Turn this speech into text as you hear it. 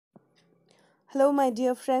Hello, my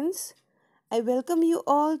dear friends. I welcome you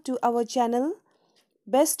all to our channel,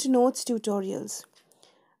 Best Notes Tutorials.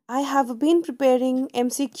 I have been preparing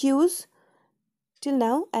MCQs till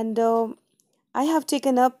now, and I have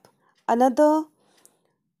taken up another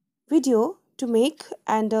video to make,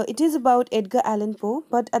 and it is about Edgar Allan Poe.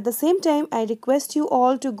 But at the same time, I request you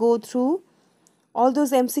all to go through all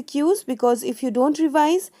those MCQs, because if you don't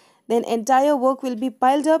revise, then entire work will be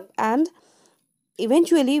piled up, and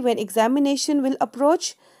eventually when examination will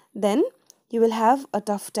approach, then you will have a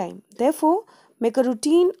tough time. Therefore, make a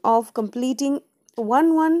routine of completing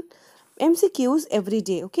one MCQs every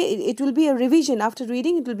day. Okay, it will be a revision. After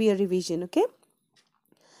reading, it will be a revision. Okay,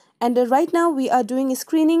 and right now we are doing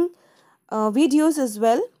screening videos as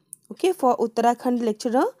well, okay, for Uttarakhand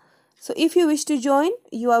Lecturer. So if you wish to join,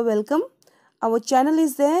 you are welcome. Our channel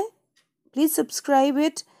is there. Please subscribe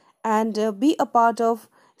it and be a part of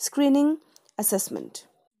screening assessment.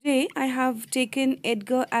 Today I have taken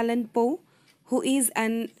Edgar Allan Poe, who is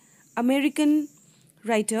an American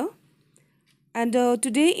writer, and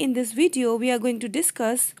today in this video we are going to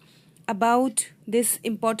discuss about this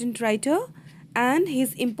important writer and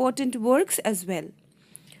his important works as well.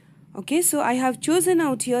 Okay, so I have chosen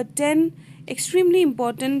out here 10 extremely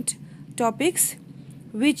important topics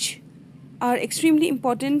which are extremely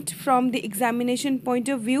important from the examination point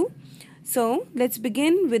of view. So let's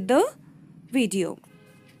begin with the video.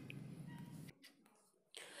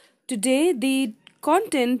 Today the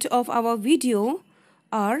content of our video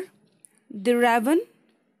are the Raven,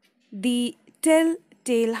 the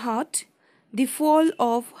Telltale Heart, the Fall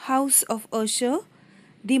of House of Usher,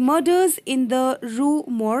 the Murders in the Rue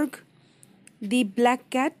Morgue, the Black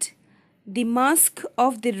Cat, the Mask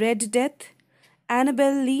of the Red Death,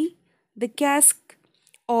 Annabel Lee, the Cask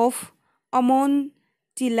of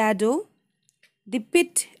Amontillado, the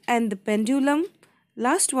Pit and the Pendulum.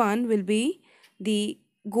 Last one will be the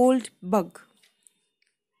Gold Bug.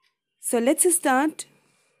 So let's start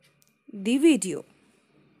the video.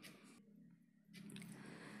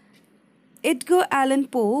 Edgar Allan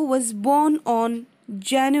Poe was born on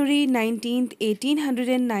January 19th,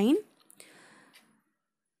 1809.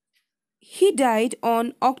 He died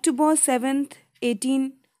on October 7th,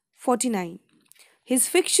 1849. His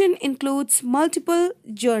fiction includes multiple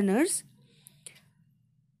genres,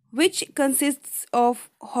 which consists of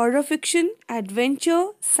horror fiction, adventure,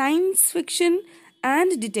 science fiction,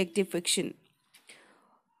 and detective fiction.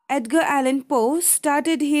 Edgar Allan Poe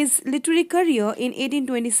started his literary career in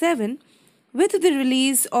 1827 with the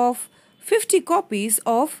release of 50 copies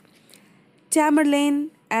of Tamerlane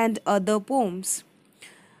and other poems.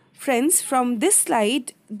 Friends, from this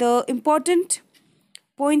slide, the important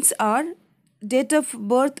points are date of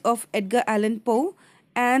birth of Edgar Allan Poe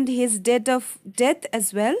and his date of death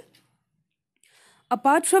as well.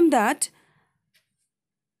 Apart from that,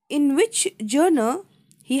 in which genre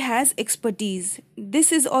he has expertise.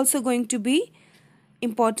 This is also going to be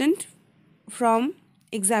important from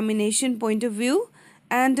examination point of view.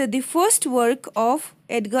 And the first work of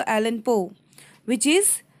Edgar Allan Poe, which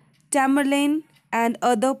is Tamerlane and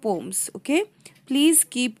other poems. Okay, please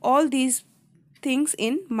keep all these things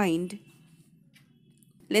in mind.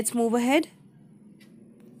 Let's move ahead.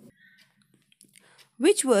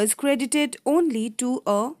 Which was credited only to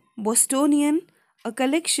a Bostonian, a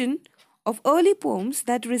collection of early poems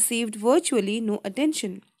that received virtually no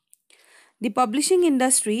attention. The publishing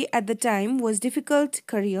industry at the time was a difficult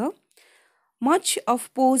career. Much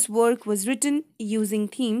of Poe's work was written using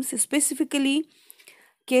themes specifically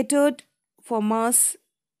catered for mass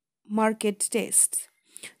market tastes.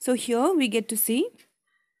 So here we get to see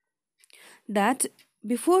that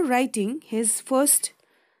before writing his first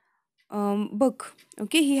book,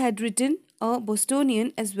 okay, he had written a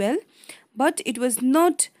Bostonian as well, but it was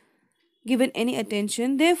not given any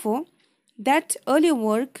attention. Therefore, that earlier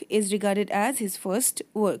work is regarded as his first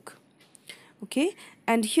work. Okay,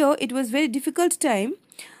 and here it was very difficult time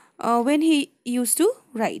when he used to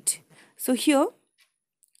write. So here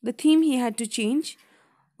the theme he had to change,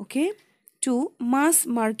 okay, to mass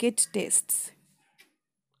market tastes.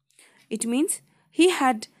 It means he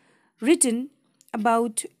had written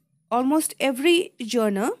about almost every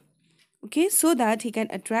genre, okay, so that he can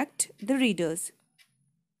attract the readers.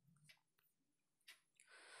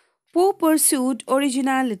 Poe pursued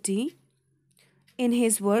originality in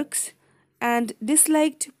his works and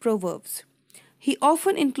disliked proverbs. He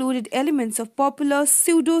often included elements of popular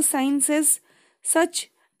pseudosciences such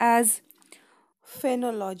as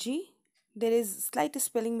phenology. There is slight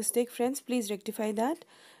spelling mistake, friends. Please rectify that.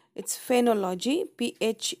 It's phenology,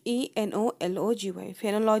 Phenology,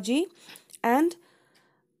 phenology, and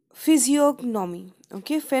physiognomy.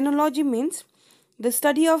 Okay, phenology means the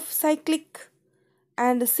study of cyclic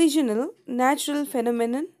and seasonal natural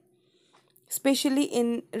phenomenon, especially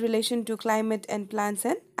in relation to climate and plants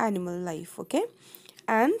and animal life. Okay,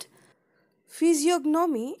 and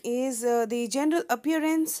physiognomy is the general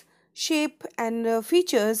appearance, shape, and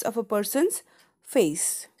features of a person's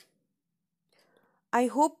face. I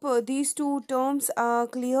hope these two terms are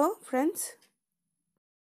clear, friends.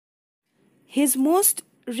 His most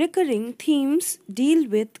recurring themes deal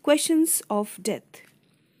with questions of death.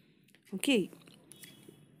 Okay,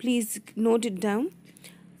 please note it down.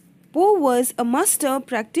 Poe was a master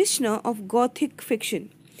practitioner of Gothic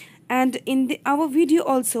fiction, and in our video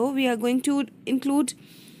also we are going to include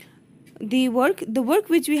the work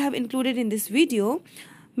which we have included in this video.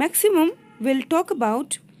 Maximum will talk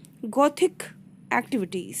about Gothic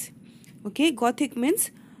activities. Okay, Gothic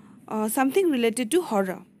means something related to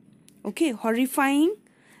horror. Okay, horrifying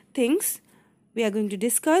things we are going to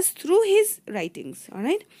discuss through his writings. All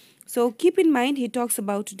right, so keep in mind he talks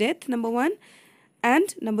about death, number one,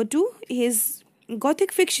 and number two, his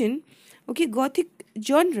Gothic fiction. Okay, Gothic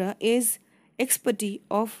genre is expertise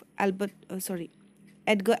of Edgar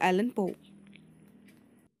Allan Poe.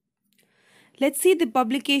 Let's see the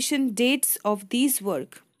publication dates of these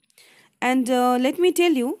work, and let me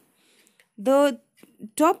tell you the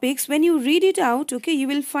topics. When you read it out, okay, you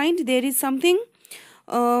will find there is something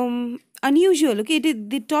unusual. Okay,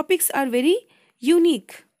 the topics are very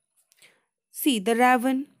unique. See, the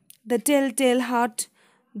Raven, the Telltale Heart,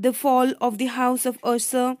 the Fall of the House of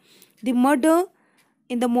Usher, the Murder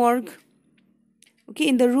in the Morgue, okay,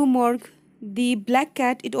 in the Rue Morgue, the Black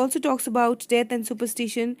Cat. It also talks about death and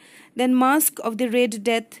superstition. Then Mask of the Red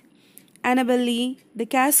Death, Annabel Lee, the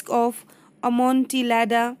Cask of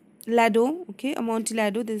Amontillado, okay,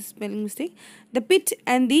 Amontillado, this is spelling mistake, the Pit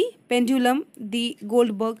and the Pendulum, the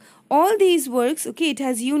Goldberg. All these works, okay, it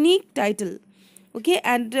has unique title, okay,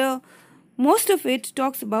 and most of it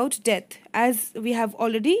talks about death, as we have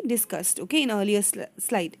already discussed, okay, in earlier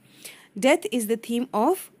slide. Death is the theme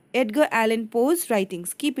of Edgar Allan Poe's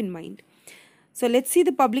writings, keep in mind. So let's see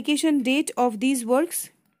the publication date of these works.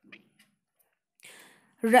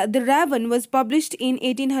 The Raven was published in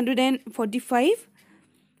 1845.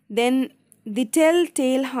 Then The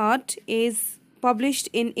Telltale Heart is published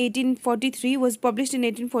in 1843, was published in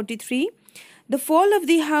 1843. The Fall of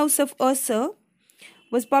the House of Usher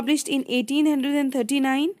was published in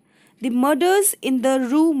 1839. The Murders in the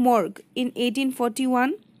Rue Morgue in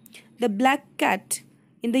 1841. The Black Cat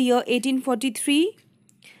in the year 1843.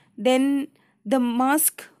 Then The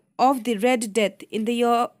Mask of the Red Death in the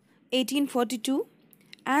year 1842.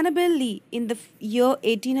 Annabel Lee in the year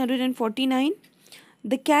 1849.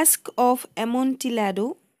 The Cask of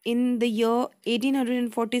Amontillado in the year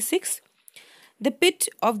 1846. The Pit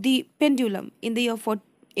of the Pendulum in the year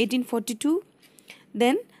 1842.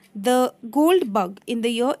 Then The Gold Bug in the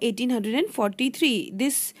year 1843.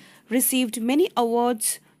 This received many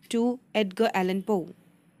awards to Edgar Allan Poe.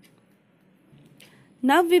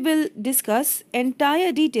 Now we will discuss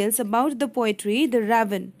entire details about the poetry The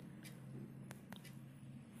Raven.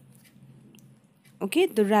 Okay,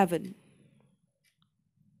 The Raven.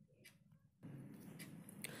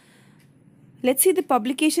 Let's see the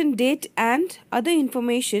publication date and other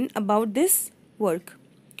information about this work.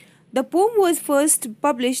 The poem was first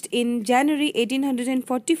published in January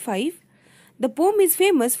 1845. The poem is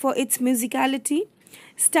famous for its musicality,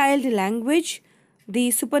 styled language,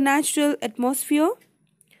 the supernatural atmosphere.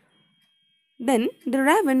 Then, The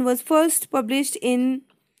Raven was first published in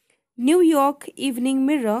New York Evening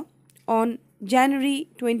Mirror on January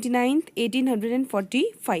 29th,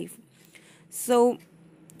 1845. So,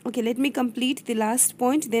 okay, let me complete the last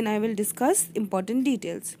point, then I will discuss important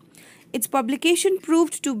details. Its publication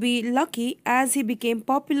proved to be lucky as he became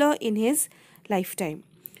popular in his lifetime.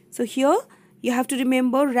 So here you have to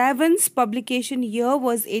remember Raven's publication year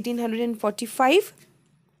was 1845.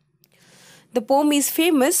 The poem is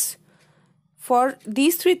famous for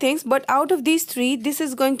these three things, but out of these three, this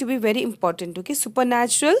is going to be very important, okay?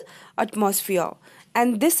 Supernatural atmosphere.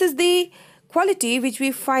 And this is the quality which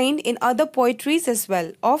we find in other poetries as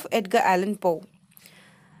well of Edgar Allan Poe.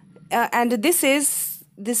 And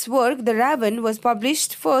this work, The Raven, was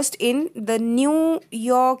published first in the New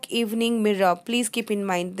York Evening Mirror. Please keep in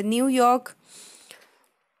mind the New York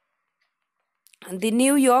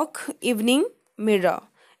Evening Mirror,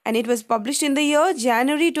 and it was published in the year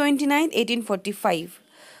January 29th, 1845.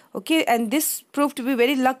 Okay, and this proved to be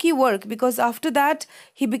very lucky work because after that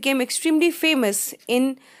he became extremely famous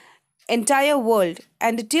in entire world,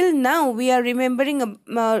 and till now we are remembering,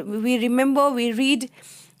 we read,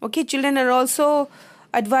 okay, children are also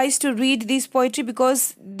advised to read these poetry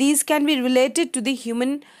because these can be related to the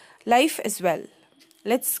human life as well.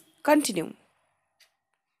 Let's continue.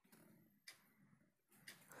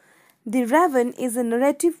 The Raven is a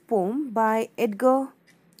narrative poem by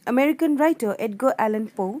American writer Edgar Allan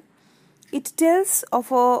Poe. It tells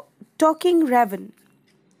of a talking raven.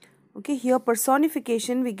 Okay, here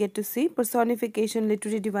personification we get to see, personification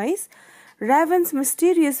literary device. Raven's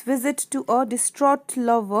mysterious visit to a distraught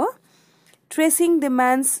lover, tracing the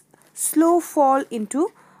man's slow fall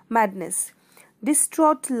into madness.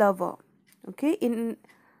 Distraught lover. Okay,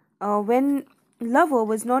 when lover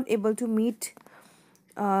was not able to meet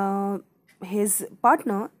his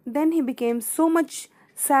partner, then he became so much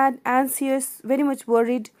sad, anxious, very much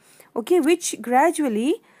worried, okay, which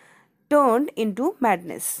gradually turned into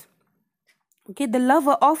madness. Okay, the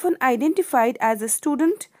lover, often identified as a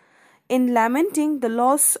student, in lamenting the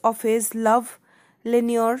loss of his love,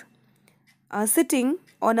 Lenore, sitting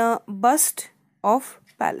on a bust of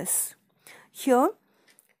Pallas. Here,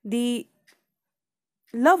 the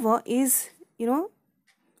lover is,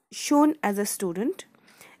 shown as a student,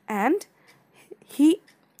 and he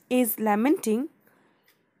is lamenting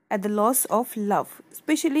at the loss of love.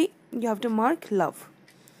 Especially, you have to mark love.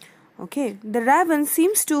 Okay, the raven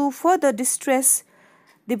seems to further distress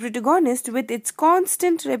the protagonist with its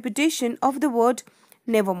constant repetition of the word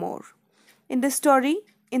nevermore. In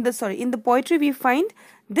the poetry, we find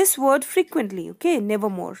this word frequently. Okay,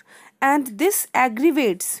 nevermore, and this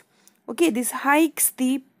aggravates. Okay, this hikes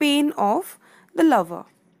the pain of the lover.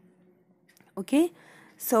 Okay,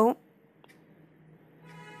 so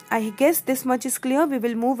I guess this much is clear. We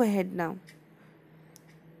will move ahead now.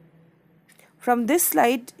 From this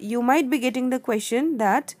slide, you might be getting the question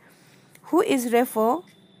that who is refer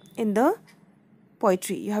in the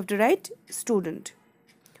poetry. You have to write student,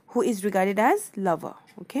 who is regarded as lover.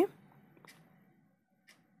 Okay.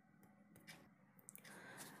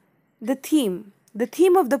 The theme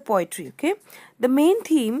of the poetry. Okay. The main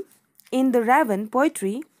theme in the Raven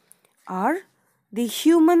poetry are the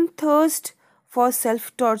human thirst for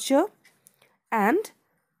self-torture and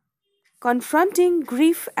confronting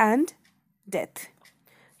grief and death.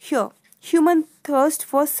 Here, human thirst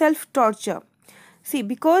for self-torture. See,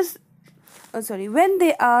 because when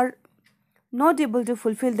they are not able to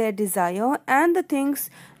fulfill their desire and the things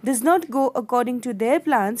does not go according to their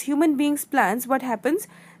plans, human beings' plans, what happens?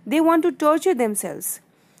 They want to torture themselves.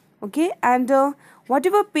 Okay, and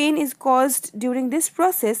whatever pain is caused during this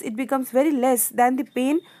process, it becomes very less than the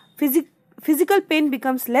pain. Physical pain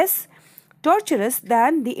becomes less torturous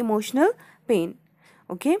than the emotional pain.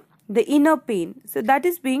 Okay, the inner pain. So that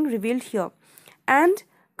is being revealed here. And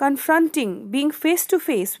confronting, being face to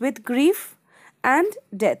face with grief and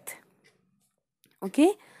death.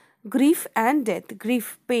 Okay, grief and death,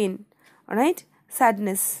 grief, pain, alright,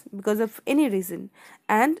 sadness because of any reason,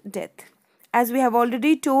 and death. As we have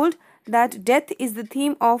already told that death is the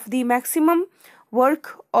theme of the maximum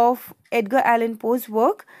work of Edgar Allan Poe's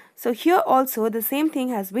work. So here also the same thing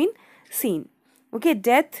has been seen. Okay,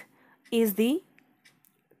 death is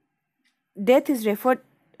referred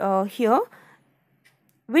here,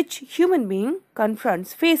 which human being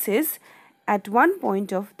confronts, faces at one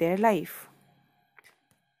point of their life.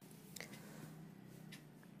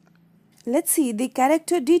 Let's see the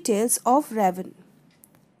character details of Raven.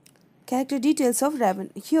 Character details of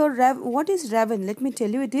Raven. Here, what is Raven? Let me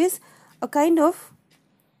tell you, it is a kind of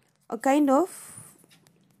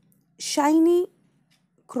shiny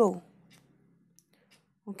crow.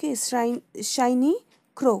 Okay, shiny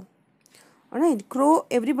crow. Alright, crow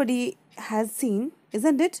everybody has seen,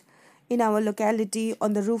 isn't it? In our locality,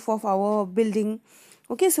 on the roof of our building.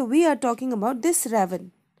 Okay, so we are talking about this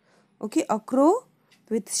raven. Okay, a crow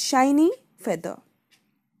with shiny feather.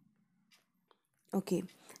 Okay,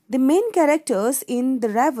 the main characters in the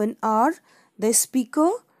Raven are the speaker,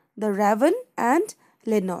 the raven, and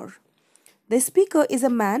Lenore. The speaker is a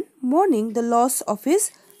man mourning the loss of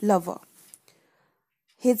his lover.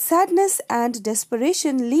 His sadness and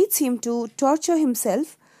desperation leads him to torture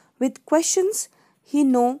himself with questions he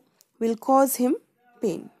knows will cause him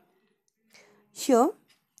pain. Here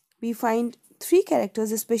we find three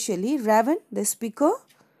characters, especially Raven, the speaker,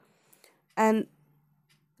 and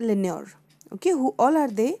Lenore. Okay, who all are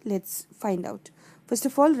they? Let's find out. First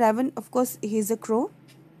of all, Raven, of course, he is a crow.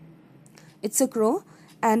 It's a crow.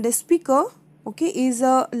 And the speaker, okay, is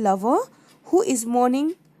a lover who is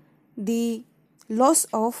mourning the loss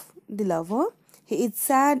of the lover. He is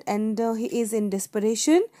sad and he is in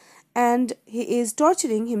desperation and he is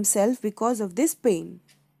torturing himself because of this pain.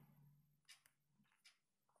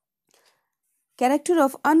 Character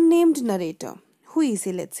of unnamed narrator. Who is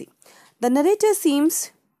he? Let's see. The narrator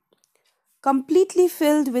seems completely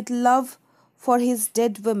filled with love for his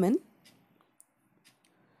dead woman.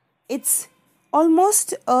 It's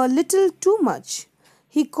almost a little too much.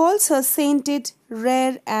 He calls her sainted,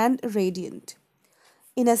 rare, and radiant.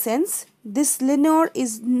 In a sense, this Lenore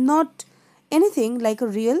is not anything like a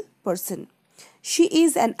real person. She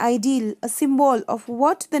is an ideal, a symbol of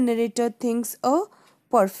what the narrator thinks a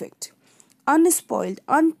perfect, unspoiled,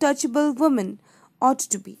 untouchable woman ought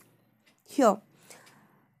to be. Here,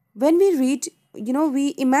 when we read,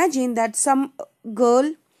 we imagine that some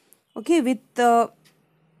girl, with a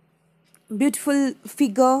beautiful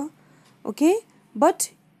figure,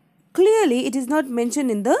 but clearly it is not mentioned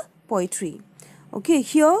in the poetry.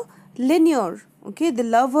 Here Lenore, the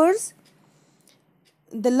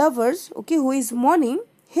lovers, who is mourning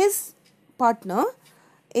his partner,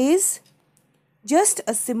 is just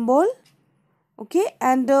a symbol,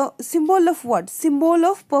 and a symbol of what? Symbol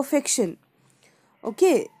of perfection,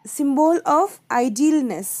 symbol of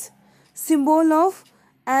idealness, symbol of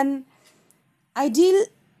an ideal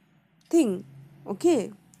thing,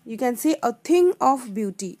 you can say a thing of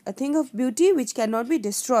beauty which cannot be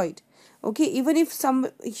destroyed, even if some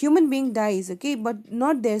human being dies, but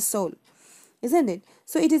not their soul, isn't it?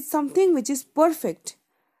 So it is something which is perfect,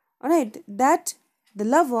 all right, that the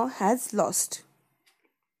lover has lost.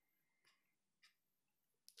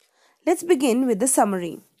 Let's begin with the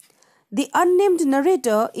summary. The unnamed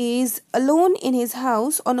narrator is alone in his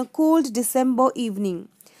house on a cold December evening,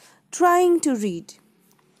 trying to read.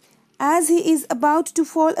 As he is about to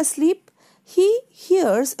fall asleep, he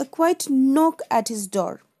hears a quiet knock at his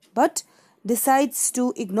door, but decides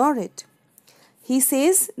to ignore it. He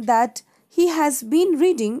says that he has been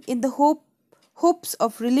reading in the hopes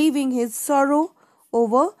of relieving his sorrow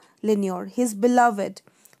over Lenore, his beloved,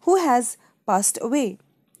 who has passed away.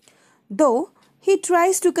 Though he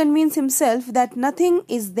tries to convince himself that nothing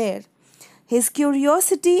is there, his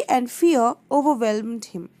curiosity and fear overwhelmed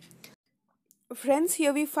him. Friends,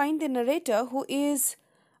 here we find the narrator who is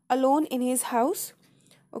alone in his house,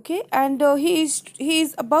 and he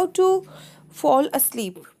is about to fall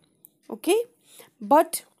asleep,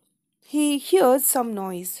 but he hears some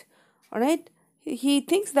noise, all right. He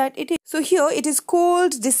thinks that it is, so here it is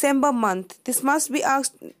cold December month. This must be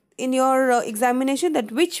asked in your examination,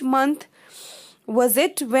 that which month was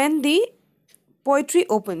it when the poetry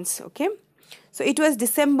opens, so it was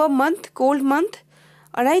December month, cold month,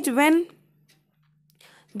 all right, when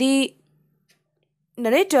the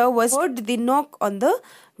narrator was heard the knock on the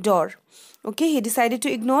door. He decided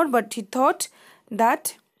to ignore, but he thought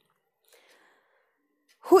that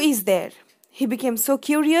who is there? He became so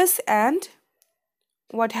curious, and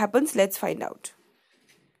what happens? Let's find out.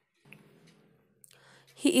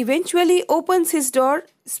 He eventually opens his door,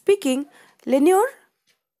 speaking Lenore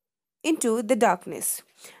into the darkness.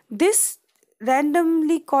 This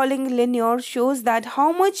randomly calling Lenore shows that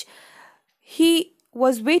how much he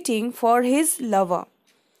was waiting for his lover.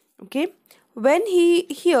 When he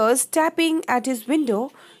hears tapping at his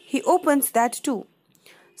window, he opens that too.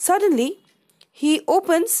 Suddenly, he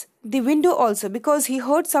opens the window also, because he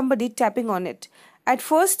heard somebody tapping on it. At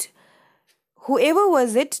first, whoever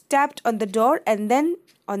was it tapped on the door and then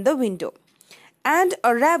on the window. And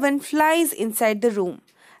a raven flies inside the room,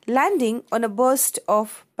 landing on a burst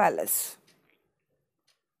of palace.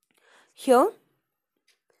 Here,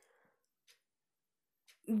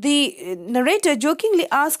 the narrator jokingly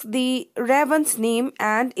asks the raven's name,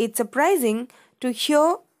 and it's surprising to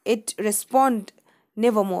hear it respond,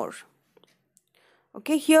 nevermore.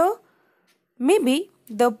 Here, maybe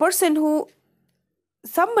the person who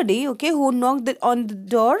knocked on the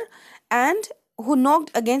door, and who knocked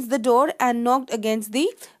against the door and knocked against the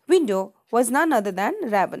window, was none other than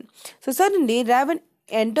Raven. So suddenly Raven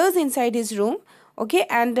enters inside his room,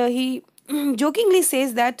 and he jokingly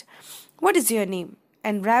says that, "What is your name?"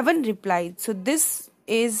 And Raven replied. So this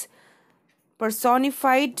is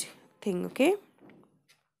personified thing,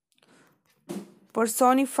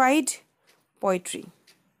 personified poetry.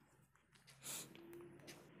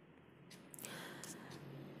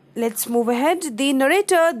 Let's move ahead. The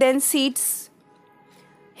narrator then seats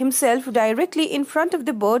himself directly in front of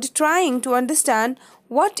the bird, trying to understand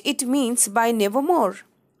what it means by nevermore.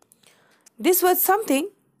 This was something,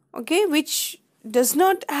 which does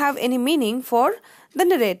not have any meaning for the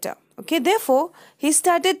narrator. Therefore, he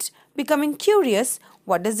started becoming curious.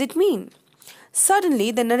 What does it mean?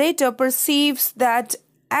 Suddenly, the narrator perceives that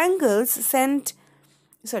angels sent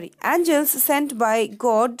by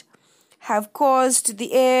God have caused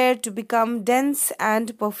the air to become dense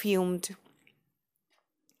and perfumed.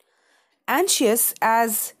 Anxious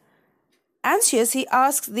as Anxious, he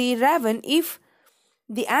asks the raven if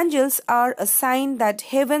the angels are a sign that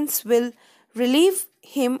heavens will relieve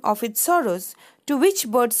him of its sorrows, to which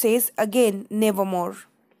bird says again, nevermore.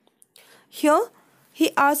 Here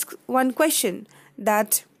he asks one question,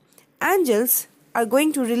 that angels are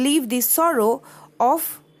going to relieve the sorrow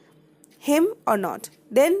of him or not.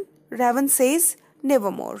 Then raven says,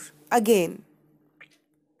 nevermore, again.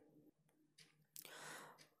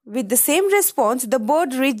 With the same response, the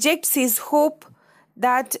bird rejects his hope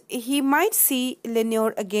that he might see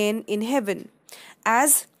Lenore again in heaven,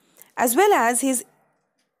 as well as his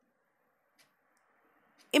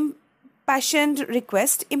impassioned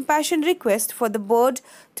request for the bird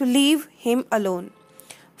to leave him alone.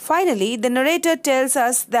 Finally, the narrator tells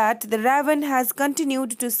us that the raven has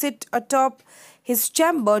continued to sit atop his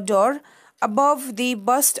chamber door above the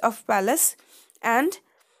bust of Pallas, and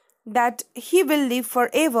that he will live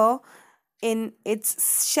forever in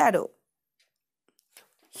its shadow.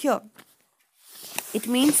 Here, it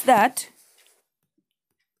means that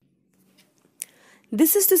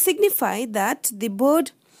this is to signify that the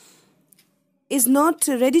bird is not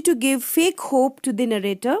ready to give fake hope to the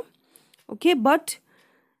narrator, okay, but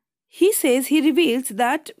he reveals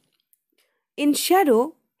that in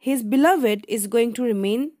shadow his beloved is going to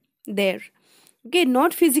remain there, okay,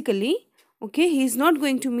 not physically, okay, he is not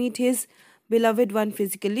going to meet his beloved one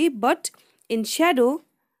physically, but in shadow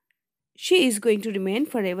she is going to remain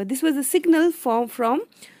forever. This was a signal from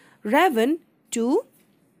raven to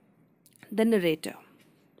the narrator.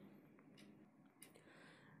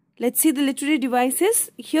 Let's see the literary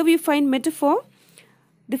devices. Here we find metaphor.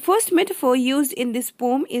 The first metaphor used in this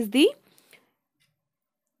poem is the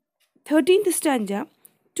 13th stanza.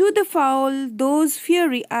 To the fowl those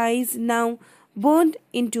fiery eyes now burned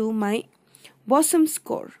into my bosom's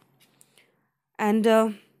core.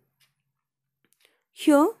 And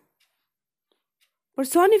here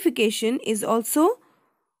personification is also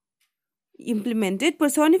implemented.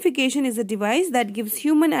 Personification is a device that gives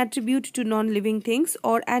human attribute to non-living things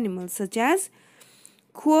or animals, such as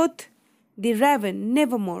quoth the raven,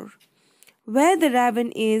 nevermore, where the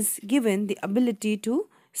raven is given the ability to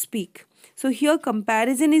speak. So here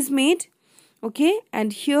comparison is made, okay,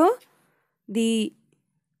 and here the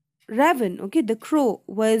raven, okay, the crow,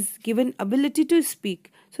 was given ability to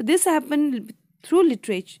speak. So this happened through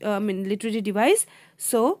literary device.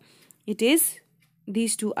 So it is,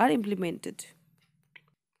 these two are implemented.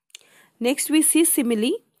 Next we see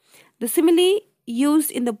simile. The simile used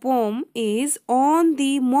in the poem is, on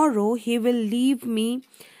the morrow he will leave me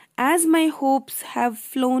as my hopes have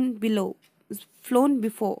flown before.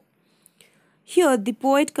 Here the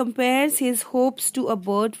poet compares his hopes to a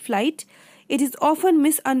bird flight. It is often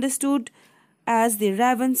misunderstood as the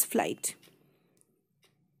raven's flight.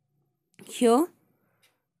 Here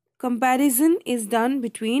comparison is done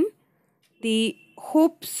between the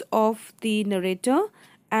hopes of the narrator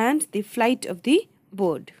and the flight of the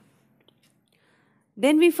bird.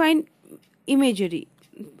 Then we find imagery.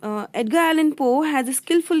 Edgar Allan Poe has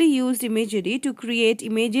skillfully used imagery to create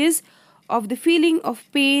images of the feeling of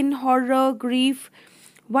pain, horror, grief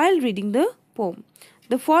while reading the poem.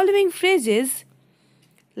 The following phrases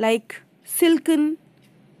like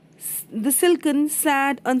the silken,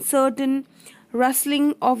 sad, uncertain,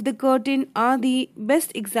 rustling of the curtain are the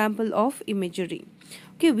best example of imagery.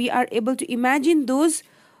 Okay, we are able to imagine those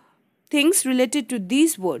things related to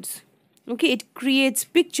these words. Okay, it creates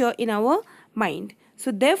picture in our mind.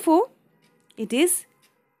 So therefore, it is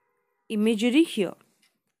imagery here.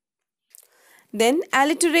 Then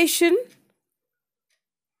alliteration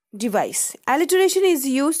device. Alliteration is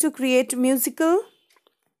used to create musical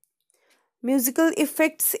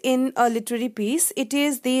effects in a literary piece. It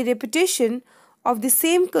is the repetition of the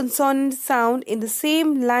same consonant sound in the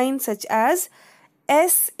same line, such as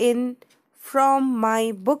S in from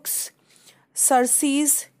my books,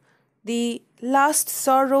 Circe's the last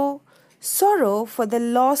sorrow, sorrow for the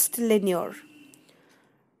lost Lenore.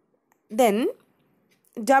 Then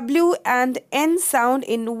W and N sound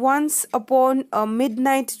in once upon a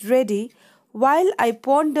midnight dreary, while I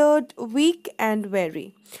pondered weak and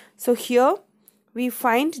weary. So here we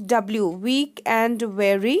find W, weak and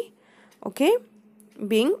weary, okay,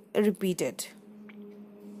 being repeated.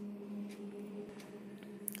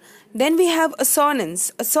 Then we have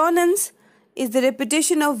assonance. Assonance is the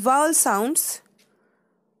repetition of vowel sounds.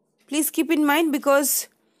 Please keep in mind, because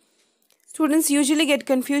students usually get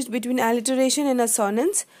confused between alliteration and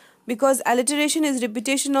assonance, because alliteration is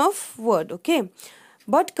repetition of word, okay,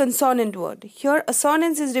 but consonant word. Here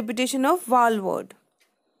assonance is repetition of vowel word,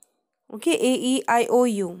 okay, A, E, I, O,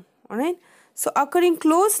 U. Alright, So occurring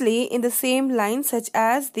closely in the same line, such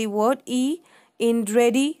as the word e in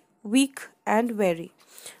ready, weak and very.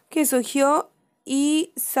 Okay, so here e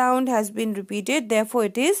sound has been repeated, therefore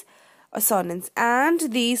it is assonance.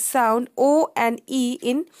 And the sound o and e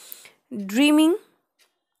in dreaming,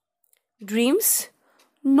 dreams,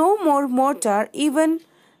 no more mortar even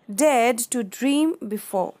dared to dream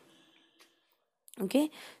before. Okay,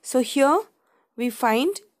 so here we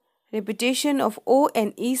find repetition of o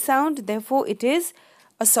and e sound, therefore it is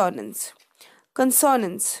assonance.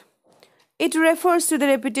 Consonance. It refers to the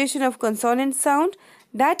repetition of consonant sound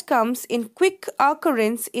that comes in quick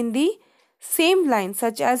occurrence in the same line,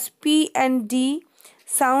 such as P and D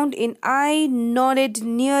sound in I nodded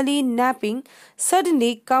nearly napping,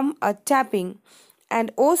 suddenly come a tapping,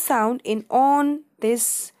 and O sound in on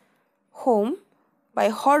this home by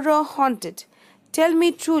horror haunted. Tell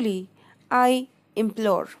me truly, I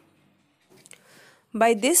implore.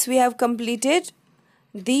 By this we have completed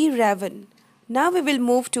The Raven. Now we will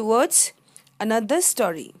move towards another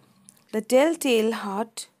story. The Telltale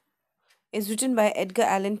Heart is written by Edgar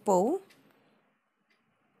Allan Poe.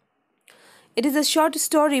 It is a short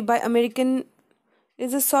story by American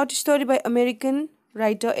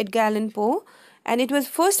writer Edgar Allan Poe, and it was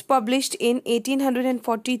first published in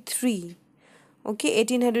 1843. Okay,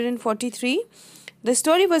 1843. The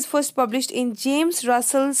story was first published in James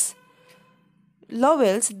Russell's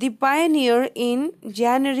Lowell's The Pioneer in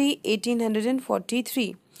January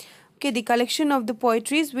 1843. Okay, the collection of the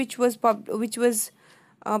poetries which was published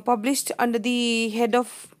under the head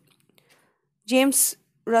of James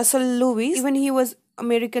Russell Lewis. Even he was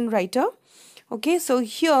American writer. Okay, so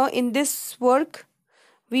here in this work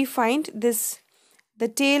we find this, The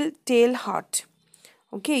Telltale Heart.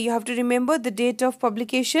 Okay, you have to remember the date of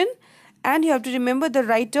publication and you have to remember the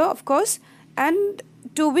writer, of course, and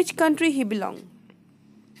to which country he belonged.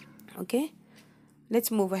 Okay, let's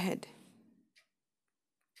move ahead.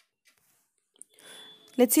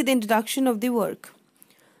 Let's see the introduction of the work.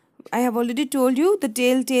 I have already told you The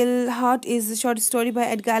Telltale Heart is a short story by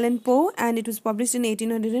Edgar Allan Poe and it was published in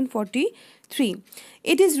 1843.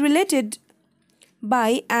 It is related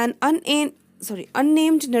by an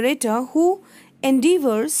unnamed narrator who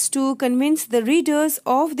endeavors to convince the readers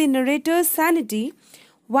of the narrator's sanity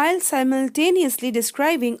while simultaneously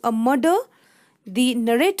describing a murder the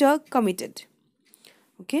narrator committed.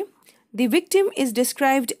 Okay, the victim is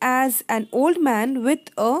described as an old man with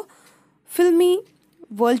a filmy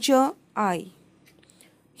vulture eye.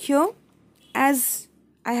 Here, as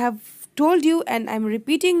I have told you and I am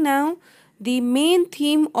repeating now, the main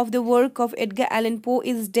theme of the work of Edgar Allan Poe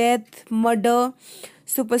is death, murder,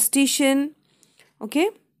 superstition, okay,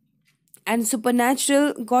 and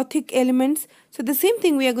supernatural gothic elements. So the same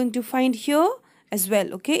thing we are going to find here as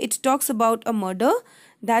well. Okay, it talks about a murder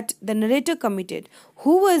that the narrator committed.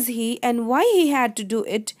 Who was he and why he had to do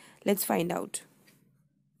it? Let's find out.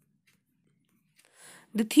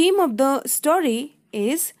 The theme of the story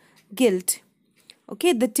is guilt.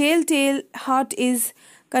 Okay, The Telltale Heart is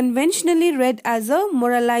conventionally read as a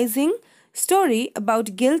moralizing story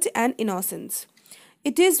about guilt and innocence.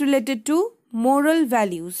 It is related to moral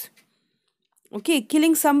values. Okay,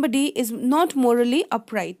 killing somebody is not morally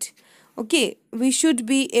upright. Okay, we should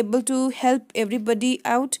be able to help everybody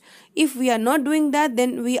out. If we are not doing that,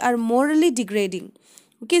 then we are morally degrading.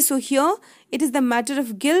 Okay, so here it is the matter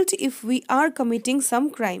of guilt if we are committing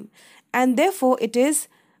some crime, and therefore it is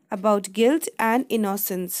about guilt and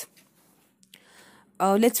innocence.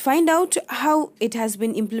 Let's find out how it has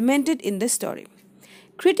been implemented in the story.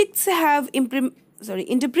 Critics have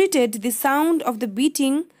interpreted the sound of the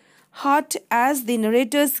beating heart as the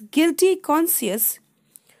narrator's guilty conscience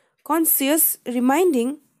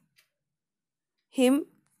reminding him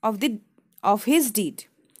of his deed.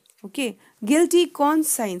 Okay, guilty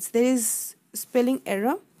conscience, there is spelling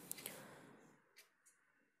error,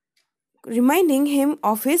 reminding him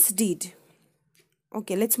of his deed.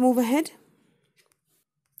 Okay, let's move ahead.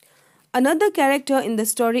 Another character in the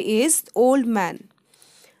story is the old man.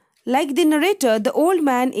 Like the narrator, the old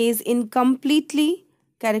man is incompletely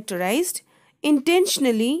characterized,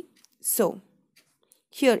 intentionally so.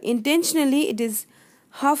 Here, intentionally it is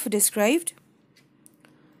half described.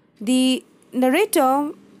 The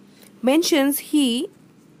narrator mentions he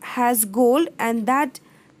has gold and that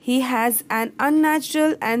he has an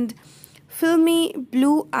unnatural and filmy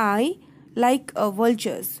blue eye like a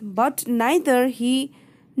vulture's, but neither he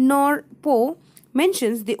nor Poe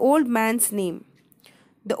mentions the old man's name.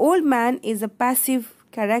 The old man is a passive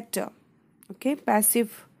character. Okay,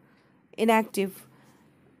 passive, inactive,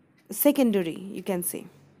 secondary, you can say.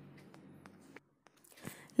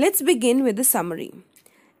 Let's begin with the summary.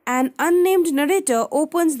 An unnamed narrator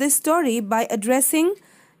opens this story by addressing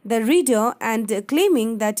the reader and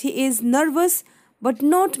claiming that he is nervous but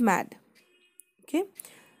not mad. Okay,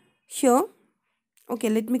 here, okay,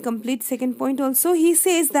 let me complete second point also. He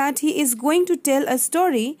says that he is going to tell a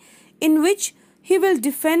story in which he will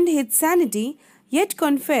defend his sanity yet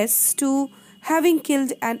confess to having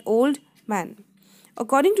killed an old man.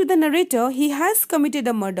 According to the narrator, he has committed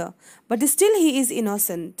a murder, but still he is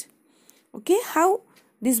innocent. Okay, how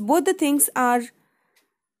these both the things are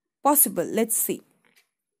possible? Let's see.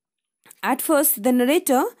 At first, the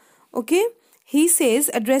narrator, okay, he says,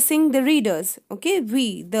 addressing the readers, okay,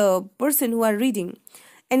 we, the person who are reading,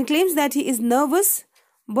 and claims that he is nervous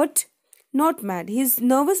but not mad. He is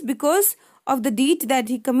nervous because of the deed that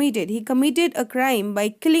he committed. He committed a crime by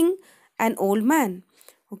killing an old man.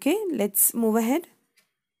 Okay, let's move ahead.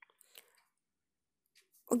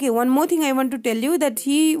 Okay, one more thing I want to tell you, that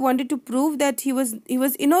he wanted to prove that he was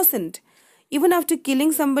innocent. Even after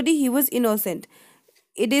killing somebody, he was innocent.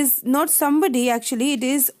 It is not somebody, actually, it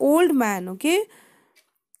is old man. Okay,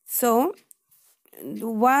 so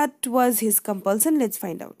what was his compulsion? Let's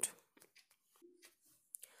find out.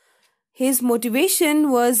 His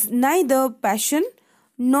motivation was neither passion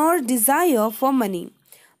nor desire for money,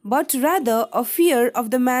 but rather a fear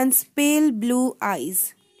of the man's pale blue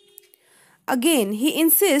eyes. Again, he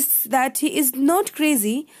insists that he is not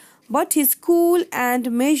crazy, but his cool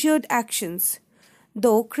and measured actions,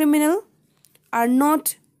 though criminal, are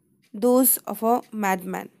not those of a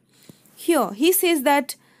madman. Here, he says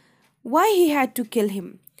that why he had to kill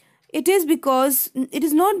him. It is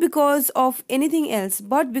not because of anything else,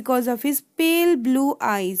 but because of his pale blue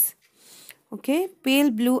eyes. Okay, pale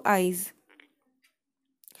blue eyes.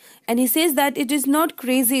 And he says that it is not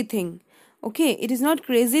crazy thing. Okay, it is not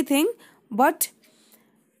crazy thing, but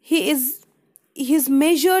his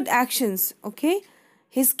measured actions, okay,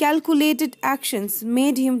 his calculated actions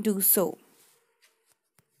made him do so.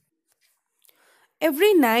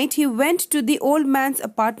 Every night he went to the old man's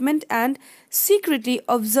apartment and secretly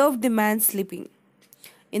observed the man sleeping.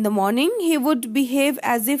 In the morning he would behave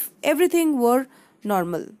as if everything were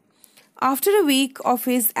normal. After a week of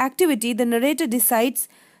his activity, the narrator decides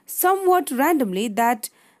somewhat randomly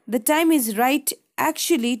that the time is right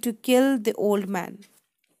actually to kill the old man.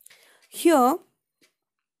 Here,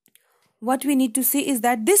 what we need to see is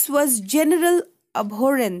that this was general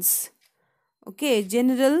abhorrence. Okay,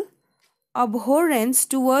 general abhorrence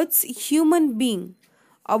towards human being.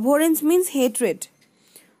 Abhorrence means hatred.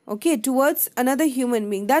 Okay, towards another human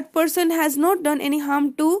being. That person has not done any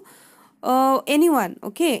harm to anyone.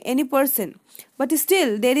 Okay, any person. But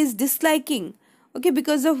still there is disliking. Okay,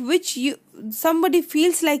 because of which somebody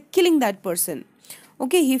feels like killing that person.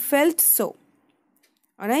 Okay, he felt so.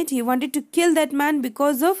 Alright, he wanted to kill that man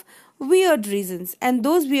because of weird reasons. And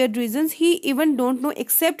those weird reasons he even don't know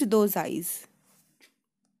except those eyes.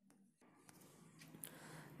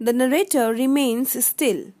 The narrator remains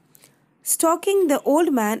still, stalking the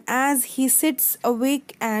old man as he sits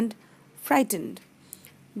awake and frightened.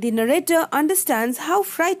 The narrator understands how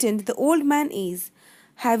frightened the old man is,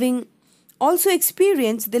 having also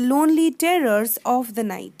experienced the lonely terrors of the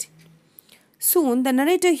night. Soon the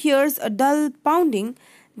narrator hears a dull pounding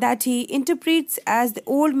that he interprets as the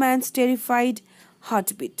old man's terrified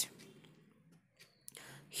heartbeat.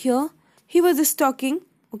 Here he was stalking,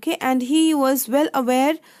 okay, and he was well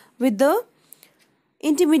aware with the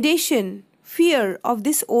intimidation, fear of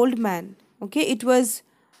this old man. Okay, it was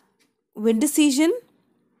wind season,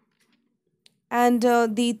 and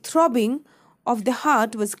the throbbing of the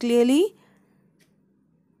heart was clearly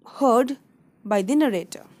heard by the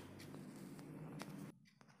narrator.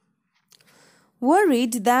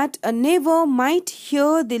 Worried that a neighbor might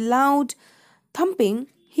hear the loud thumping,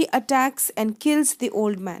 he attacks and kills the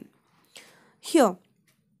old man. Here,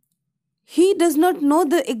 he does not know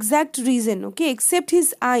the exact reason, okay, except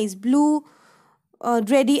his eyes, blue,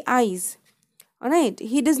 dready eyes. Alright,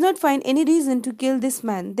 he does not find any reason to kill this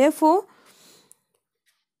man. Therefore,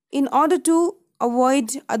 in order to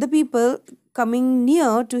avoid other people coming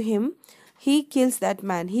near to him, he kills that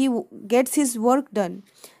man. He gets his work done.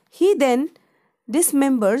 He then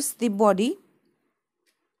dismembers the body,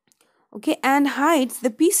 okay, and hides the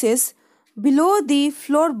pieces below the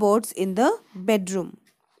floorboards in the bedroom.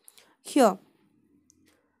 Here,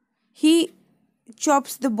 he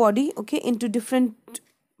chops the body, okay, into different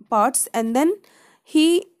parts, and then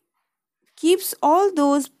he keeps all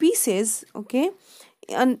those pieces, okay,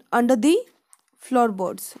 under the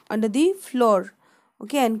floorboards, under the floor,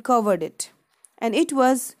 okay, and covered it. And it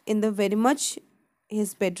was in the very much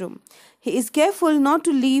his bedroom. He is careful not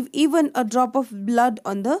to leave even a drop of blood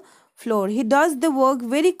on the floor. He does the work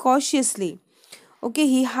very cautiously. Okay,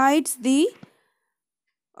 he hides the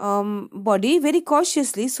body very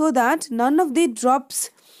cautiously so that none of the drops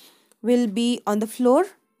will be on the floor.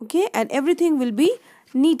 Okay, and everything will be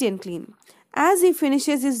neat and clean. As he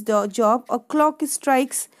finishes his job, a clock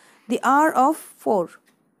strikes the hour of 4.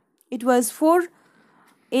 It was 4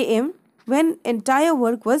 a.m. when entire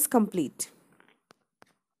work was complete.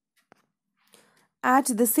 At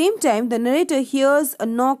the same time, the narrator hears a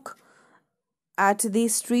knock at the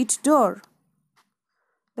street door.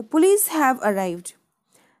 The police have arrived,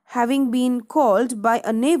 having been called by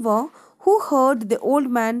a neighbor who heard the old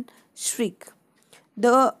man shriek.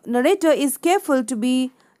 The narrator is careful to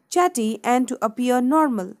be chatty and to appear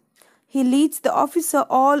normal. He leads the officer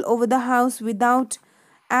all over the house without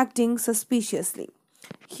acting suspiciously.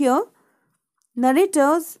 Here,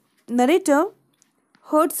 narrator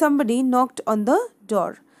heard somebody knocked on the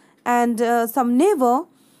door, and some neighbor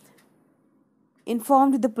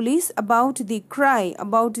informed the police about the cry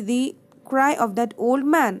of that old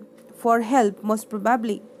man for help, most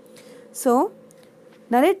probably. So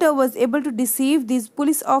narrator was able to deceive these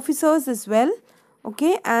police officers as well.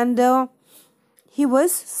 Okay, and he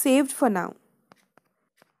was saved for now.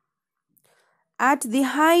 At the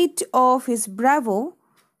height of his bravado,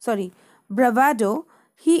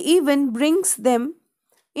 he even brings them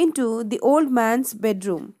into the old man's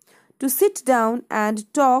bedroom to sit down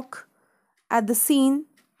and talk at the scene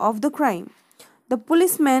of the crime. The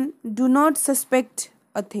policemen do not suspect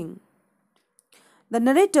a thing. The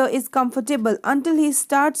narrator is comfortable until he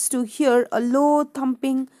starts to hear a low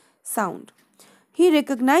thumping sound. He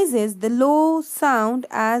recognizes the low sound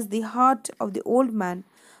as the heart of the old man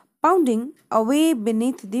pounding away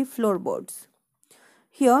beneath the floorboards.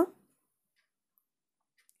 Here,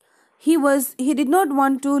 he did not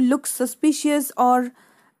want to look suspicious or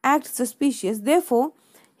act suspicious. Therefore,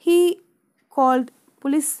 he called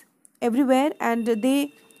police everywhere and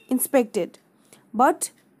they inspected.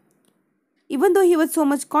 But even though he was so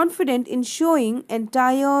much confident in showing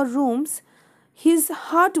entire rooms, his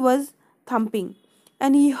heart was thumping,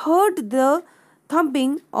 and he heard the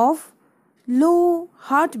thumping of low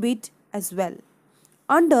heartbeat as well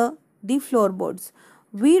under the floorboards.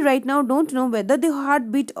 We right now don't know whether the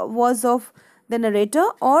heartbeat was of the narrator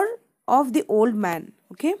or of the old man.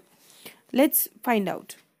 Okay, let's find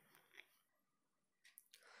out.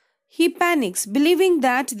 He panics, believing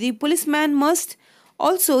that the policeman must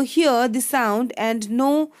also hear the sound and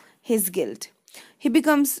know his guilt. He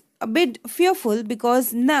becomes a bit fearful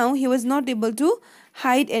because now he was not able to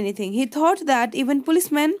hide anything. He thought that even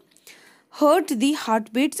policemen heard the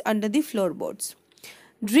heartbeats under the floorboards.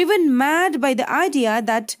 Driven mad by the idea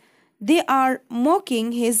that they are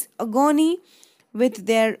mocking his agony with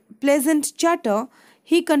their pleasant chatter,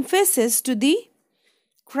 he confesses to the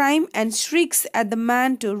crime and shrieks at the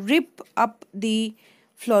man to rip up the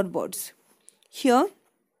floorboards. Here,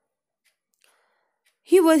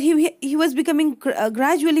 he was becoming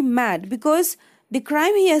gradually mad because the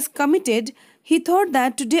crime he has committed, he thought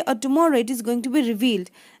that today or tomorrow it is going to be revealed.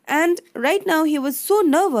 And right now he was so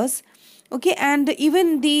nervous, okay, and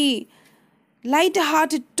even the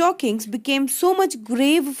light-hearted talkings became so much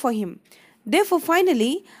grave for him. Therefore,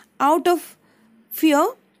 finally, out of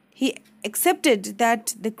fear, he accepted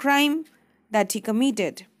that the crime that he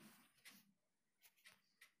committed.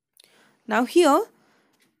 Now here,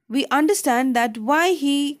 we understand that why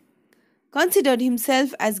he considered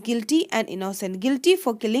himself as guilty and innocent. Guilty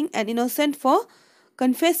for killing and innocent for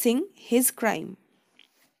confessing his crime.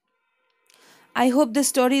 I hope the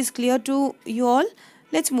story is clear to you all.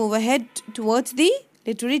 Let's move ahead towards the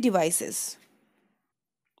literary devices.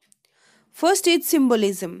 First is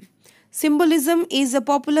symbolism. Symbolism is a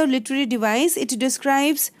popular literary device. It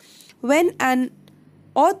describes when an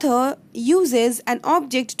author uses an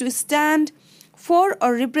object to stand for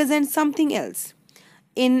or represent something else.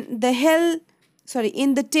 In the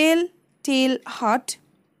tale heart,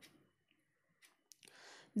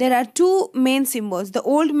 there are two main symbols, the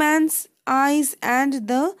old man's eyes and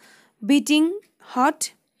the beating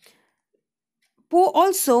heart. Poe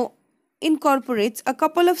also incorporates a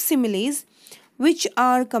couple of similes which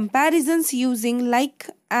are comparisons using like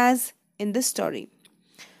as in the story.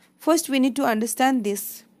 First, we need to understand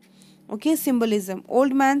this. Okay, symbolism.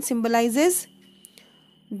 Old man symbolizes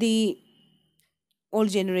the old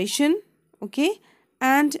generation, okay,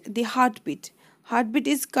 and the heartbeat. Heartbeat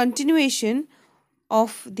is continuation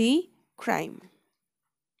of the crime.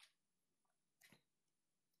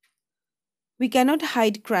 We cannot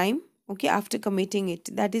hide crime, okay, after committing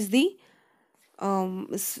it. That is the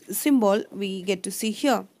symbol we get to see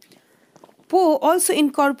here. Poe also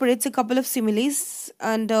incorporates a couple of similes,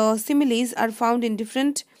 and similes are found in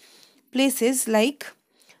different places, like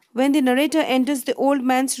when the narrator enters the old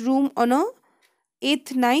man's room on a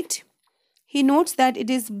eighth night, he notes that it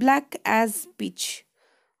is black as pitch.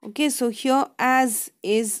 Okay, so here as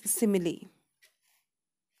is simile.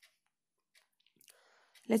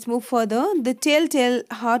 Let's move further. The telltale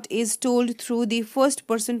heart is told through the first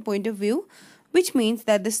person point of view, which means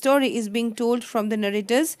that the story is being told from the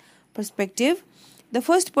narrator's perspective. The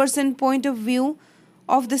first person point of view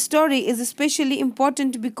of the story is especially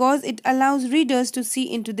important because it allows readers to see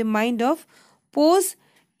into the mind of Poe's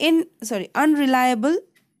unreliable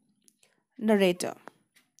narrator.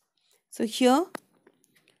 So here,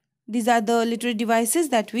 these are the literary devices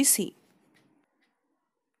that we see.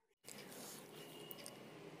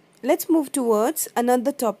 Let's move towards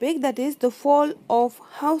another topic, that is the fall of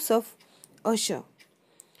House of Usher.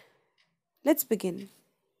 Let's begin.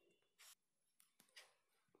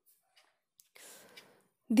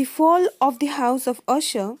 The Fall of the House of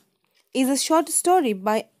Usher is a short story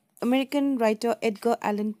by American writer Edgar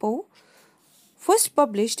Allan Poe, first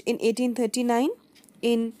published in 1839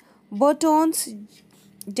 in Burton's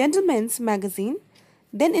Gentleman's Magazine,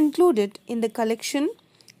 then included in the collection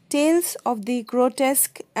Tales of the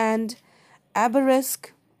Grotesque and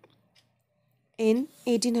Arabesque in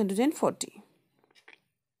 1840.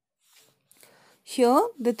 Here,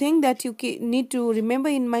 the thing that you need to remember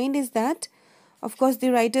in mind is that, of course, the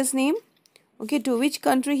writer's name, okay, to which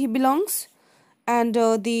country he belongs, and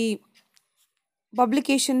the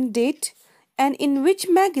publication date, and in which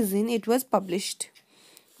magazine it was published.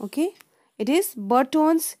 Okay, it is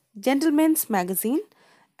Burton's Gentleman's Magazine,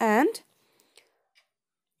 and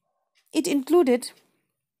it included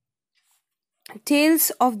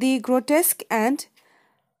Tales of the Grotesque and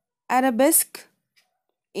Arabesque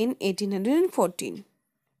in 1840.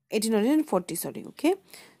 Okay,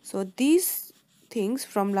 so these things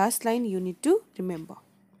from last line you need to remember.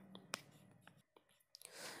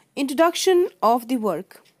 Introduction of the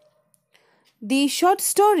work. The short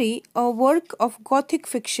story, a work of Gothic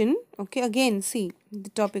fiction, okay, again see the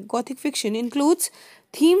topic, Gothic fiction includes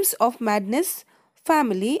themes of madness,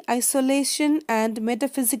 family, isolation, and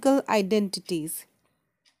metaphysical identities.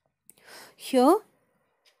 Here,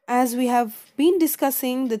 as we have been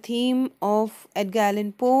discussing, the theme of Edgar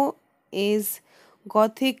Allan Poe is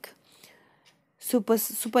Gothic,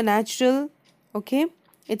 supernatural, okay,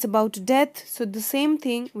 it's about death. So the same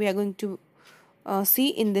thing we are going to see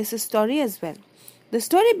in this story as well. The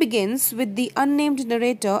story begins with the unnamed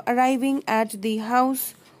narrator arriving at the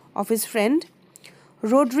house of his friend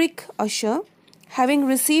Roderick Usher, having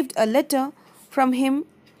received a letter from him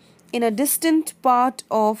in a distant part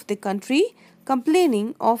of the country,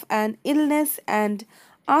 complaining of an illness and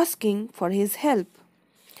asking for his help.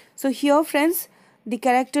 So here, friends, the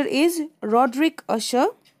character is Roderick Usher,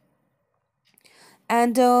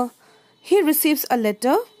 and he receives a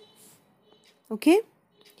letter. Okay,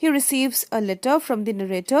 he receives a letter from the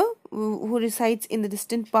narrator who resides in the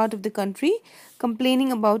distant part of the country,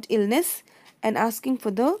 complaining about illness and asking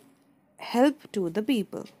for the help to the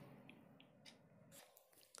people.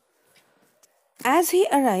 As he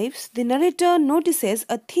arrives, the narrator notices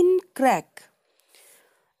a thin crack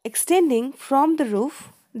extending from the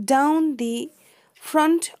roof down the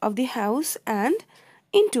front of the house and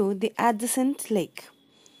into the adjacent lake.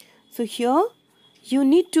 So here you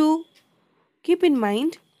need to keep in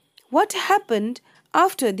mind what happened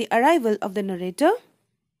after the arrival of the narrator.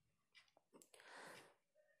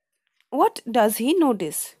 What does he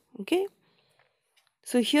notice? Okay,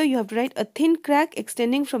 so here you have to write a thin crack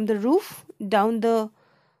extending from the roof down the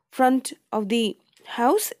front of the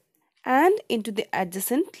house and into the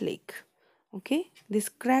adjacent lake. Okay, this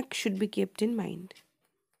crack should be kept in mind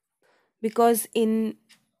because in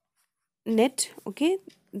net, okay,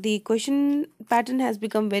 the question pattern has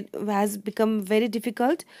become very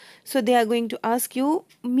difficult. So they are going to ask you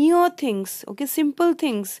mere things, okay, simple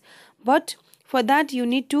things, but for that you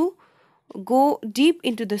need to go deep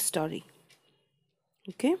into the story.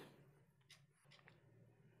 Okay,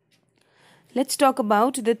 let's talk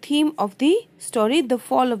about the theme of the story, the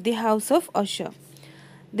fall of the house of Usher.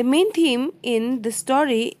 The main theme in the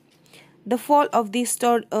story, the fall of the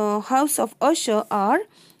house of Usher, are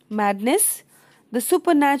madness, the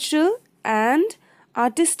supernatural, and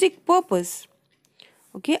artistic purpose.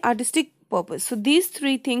 Okay, artistic purpose. So these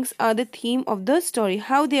three things are the theme of the story.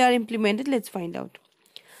 How they are implemented, let's find out.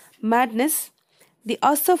 Madness. The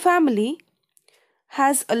Usher family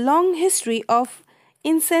has a long history of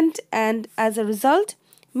incest, and as a result,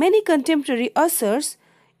 many contemporary Ushers,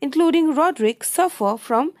 including Roderick, suffer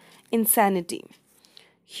from insanity.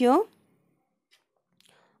 Here,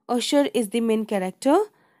 Usher is the main character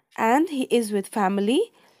and he is with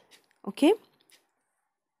family. Okay.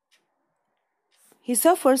 He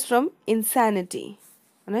suffers from insanity.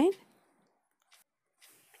 Right.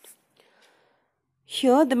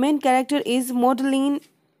 Here the main character is Madeline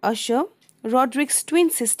Usher, Roderick's twin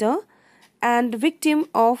sister and victim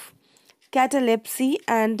of catalepsy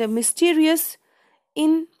and a mysterious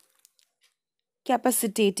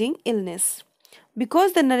incapacitating illness.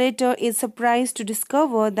 Because the narrator is surprised to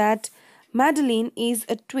discover that Madeline is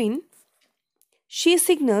a twin, she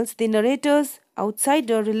signals the narrator's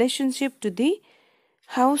outsider relationship to the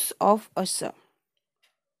house of Usher.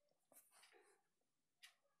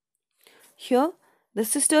 Here, the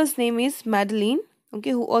sister's name is Madeline,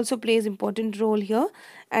 okay, who also plays important role here,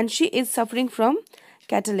 and she is suffering from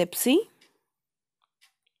catalepsy.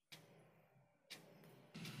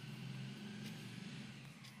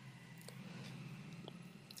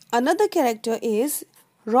 Another character is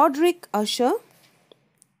Roderick Usher.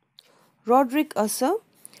 Roderick Usher,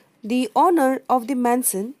 the owner of the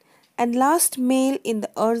mansion and last male in the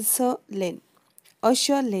Usher line.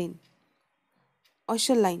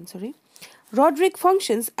 Roderick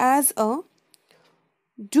functions as a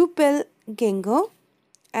doppelganger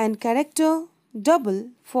and character double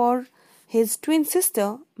for his twin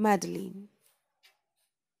sister Madeline.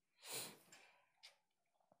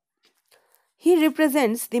 He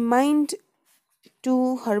represents the mind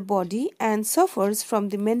to her body and suffers from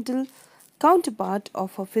the mental counterpart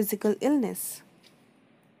of her physical illness.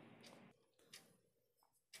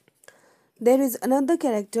 There is another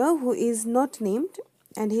character who is not named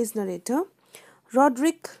and he is narrator.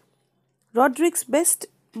 Roderick's best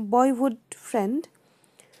boyhood friend,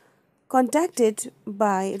 contacted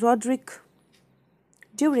by Roderick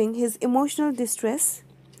during his emotional distress.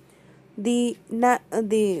 The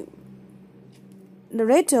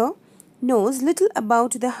narrator knows little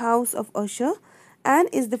about the house of Usher and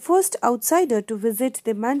is the first outsider to visit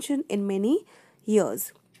the mansion in many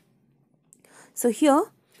years. So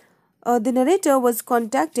here, the narrator was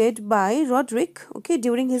contacted by Roderick, okay,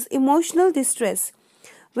 during his emotional distress.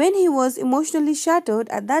 When he was emotionally shattered,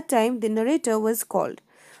 at that time the narrator was called,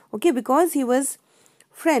 okay, because he was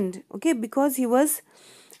friend, okay, because he was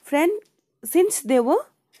friend since they were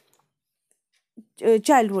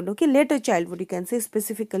childhood, okay, later childhood, you can say,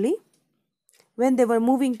 specifically when they were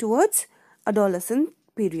moving towards adolescent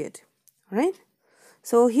period, right?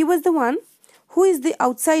 So he was the one who is the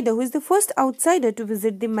outsider, who is the first outsider to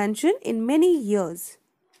visit the mansion in many years.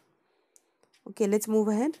 Okay, let's move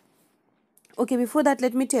ahead. Okay, before that,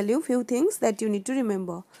 let me tell you a few things that you need to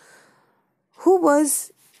remember. Who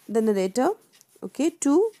was the narrator? Okay,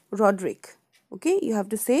 to Roderick. Okay, you have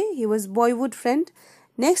to say he was boyhood friend.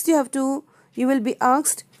 Next, you will be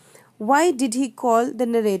asked, why did he call the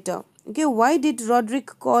narrator? Okay, why did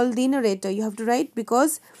Roderick call the narrator? You have to write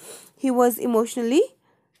because he was emotionally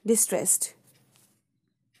distressed.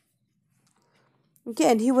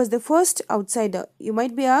 Okay, and he was the first outsider. You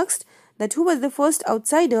might be asked that who was the first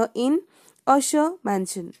outsider in Usher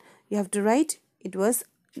mansion? You have to write it was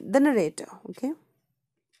the narrator. Okay.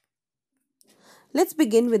 Let's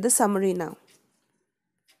begin with the summary now.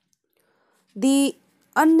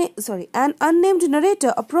 An unnamed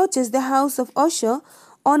narrator approaches the house of Usher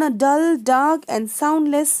on a dull, dark and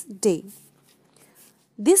soundless day.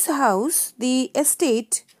 This house, the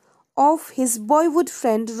estate of his boyhood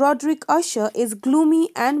friend Roderick Usher, is gloomy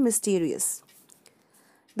and mysterious.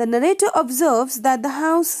 The narrator observes that the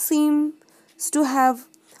house seems to have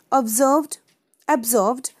absorbed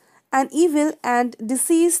an evil and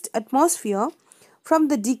diseased atmosphere from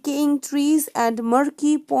the decaying trees and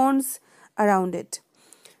murky ponds around it.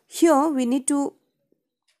 Here we need to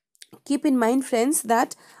keep in mind, friends,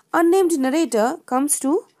 that unnamed narrator comes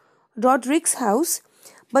to Roderick's house,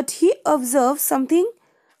 but he observes something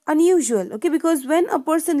unusual, okay, because when a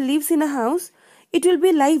person lives in a house, it will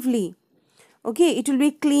be lively, okay, it will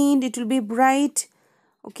be cleaned, it will be bright,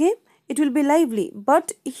 okay, it will be lively.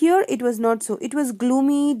 But here it was not so. It was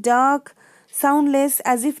gloomy, dark, soundless,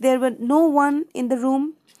 as if there were no one in the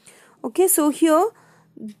room. Okay, so here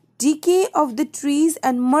decay of the trees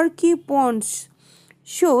and murky ponds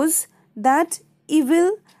shows that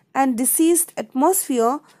evil and diseased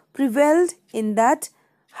atmosphere prevailed in that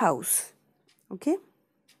house. Okay.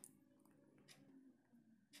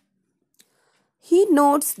 He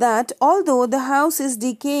notes that although the house is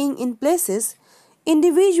decaying in places,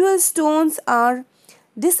 individual stones are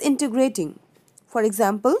disintegrating. For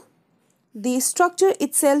example, the structure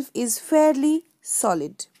itself is fairly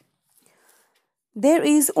solid. There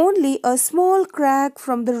is only a small crack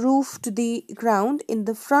from the roof to the ground in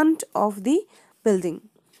the front of the building.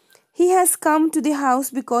 He has come to the house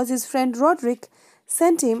because his friend Roderick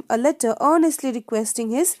sent him a letter earnestly requesting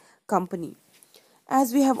his company.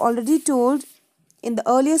 As we have already told in the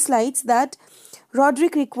earlier slides that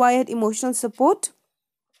Roderick required emotional support.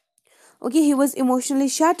 Okay, he was emotionally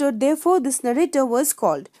shattered, therefore this narrator was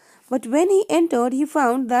called. But when he entered, he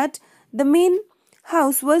found that the main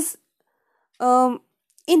house was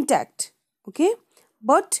intact. Okay,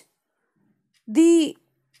 but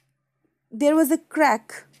there was a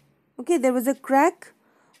crack. Okay, there was a crack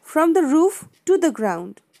from the roof to the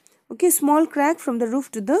ground. Okay, small crack from the roof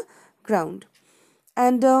to the ground.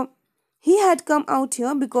 And he had come out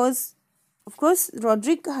here because, of course,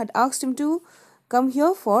 Roderick had asked him to come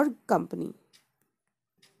here for company.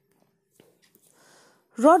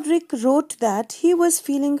 Roderick wrote that he was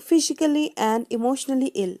feeling physically and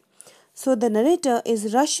emotionally ill, so the narrator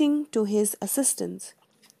is rushing to his assistance.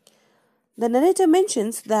 The narrator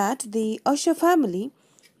mentions that the Usher family,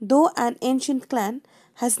 though an ancient clan,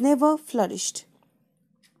 has never flourished.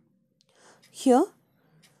 Here,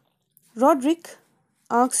 Roderick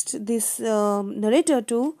asked this narrator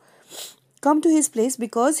to come to his place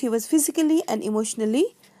because he was physically and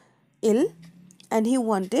emotionally ill and he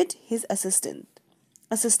wanted his assistance.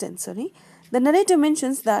 The narrator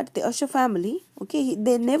mentions that the Usher family,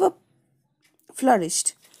 they never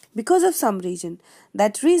flourished because of some reason.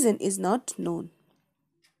 That reason is not known.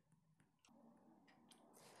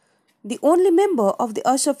 The only member of the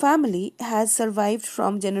Usher family has survived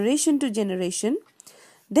from generation to generation,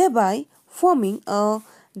 thereby forming a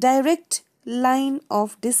direct line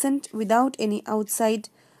of descent without any outside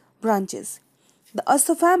branches. The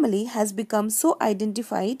Usher family has become so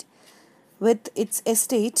identified with its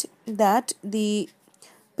estate that the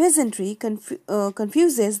peasantry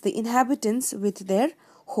confuses the inhabitants with their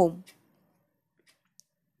home.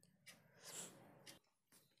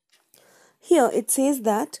 Here it says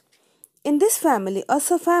that in this family,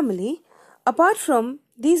 Usher family, apart from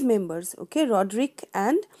these members, Roderick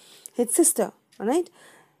and his sister, alright,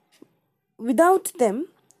 without them,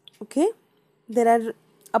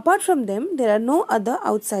 apart from them, there are no other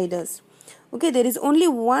outsiders. There is only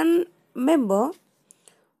one member,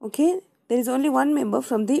 there is only one member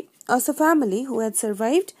from the Usher family who had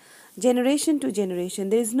survived generation to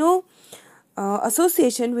generation. There is no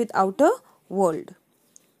association with outer world.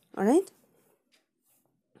 Alright.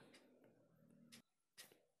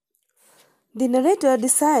 The narrator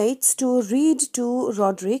decides to read to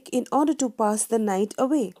Roderick in order to pass the night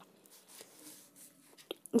away.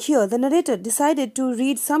 Here, the narrator decided to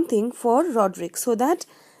read something for Roderick so that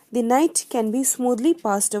the night can be smoothly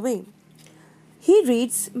passed away. He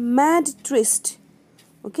reads Mad Tryst.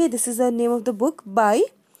 This is the name of the book by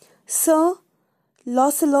Sir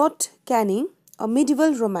Lancelot Canning, a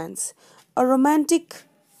medieval romance, a romantic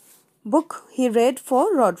book he read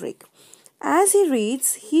for Roderick. As he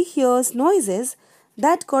reads, he hears noises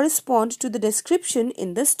that correspond to the description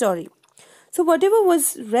in the story. So whatever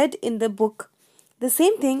was read in the book, the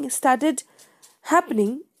same thing started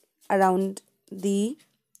happening around the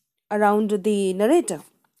narrator.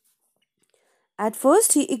 At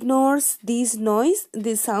first, he ignores these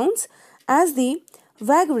sounds as the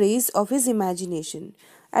vagaries of his imagination.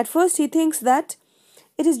 At first, he thinks that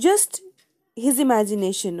it is just his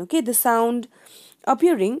imagination, the sound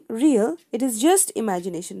appearing real, it is just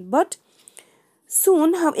imagination. But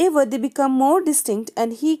soon, however, they become more distinct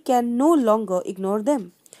and he can no longer ignore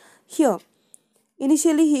them. Here,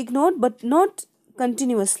 initially he ignored but not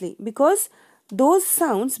continuously because those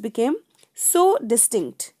sounds became so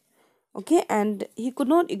distinct, and he could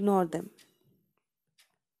not ignore them.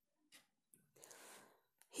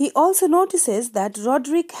 He also notices that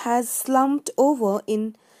Roderick has slumped over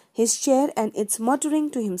in his chair and is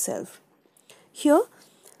muttering to himself. Here,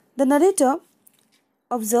 the narrator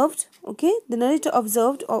noticed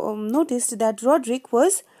that Roderick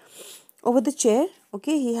was over the chair.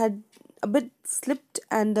 He had a bit slipped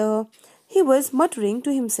and he was muttering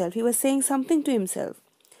to himself. He was saying something to himself.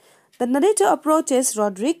 The narrator approaches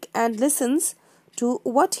Roderick and listens to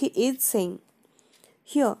what he is saying.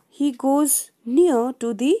 Here, he goes near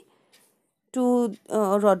to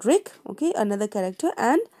Roderick, another character,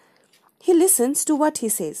 and he listens to what he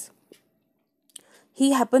says.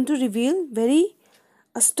 He happened to reveal very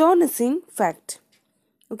astonishing fact.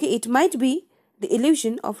 It might be the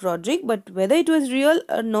illusion of Roderick, but whether it was real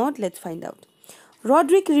or not, let's find out.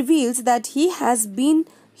 Roderick reveals that he has been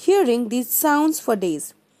hearing these sounds for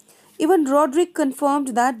days. Even Roderick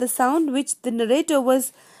confirmed that the sound which the narrator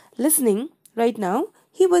was listening right now,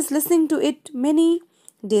 he was listening to it many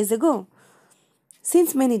days ago,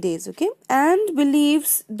 since many days, and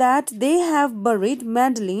believes that they have buried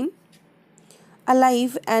Madeline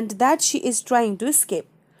alive and that she is trying to escape.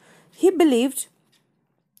 He believed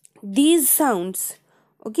these sounds,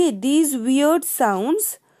 okay, these weird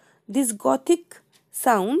sounds, these gothic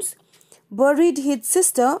sounds, buried his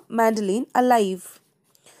sister Madeline alive.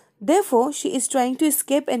 Therefore, she is trying to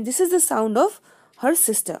escape, and this is the sound of her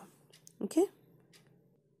sister. Okay.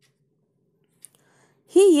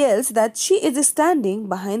 He yells that she is standing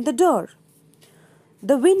behind the door.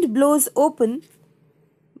 The wind blows open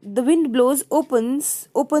the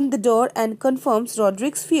door and confirms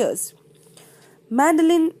Roderick's fears.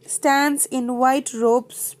 Madeline stands in white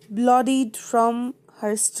robes, bloodied from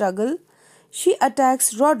her struggle. She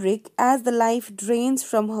attacks Roderick as the life drains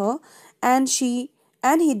from her, and he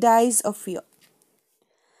dies of fear.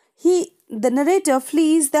 The narrator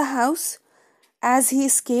flees the house. As he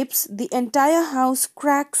escapes, the entire house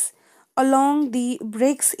cracks along the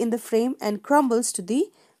breaks in the frame and crumbles to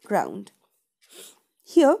the ground.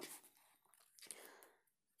 Here,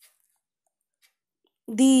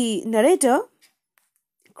 the narrator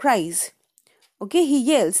cries. Okay, he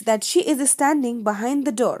yells that she is standing behind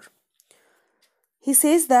the door. He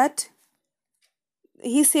says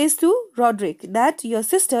to Roderick that your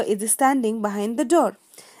sister is standing behind the door,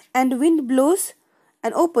 and wind blows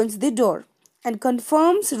and opens the door and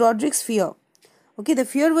confirms Roderick's fear. Okay, the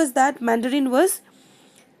fear was that Mandarin was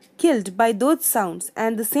killed by those sounds,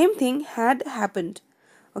 and the same thing had happened.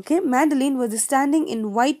 Okay, Madeline was standing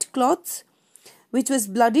in white cloths, which was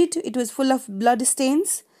bloodied. It was full of blood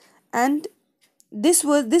stains, and this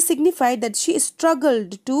signified that she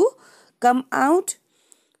struggled to come out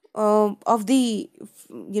of the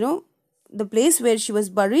place where she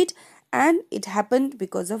was buried, and it happened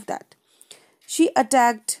because of that. She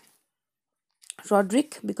attacked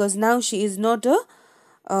Roderick because now she is not a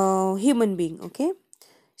human being. Okay,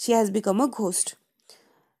 she has become a ghost,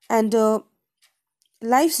 and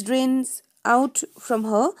life drains out from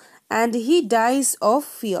her, and he dies of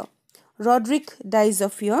fear. Roderick dies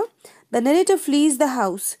of fear. The narrator flees the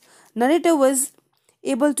house. Narrator was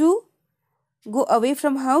able to go away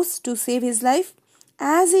from house to save his life.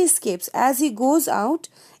 As he escapes, as he goes out,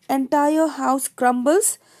 entire house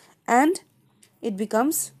crumbles and it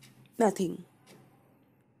becomes nothing.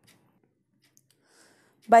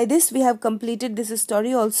 By this we have completed this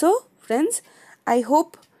story also, friends. I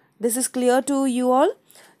hope this is clear to you all.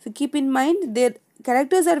 So keep in mind, their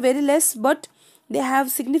characters are very less, but they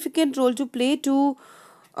have significant role to play to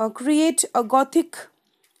create a gothic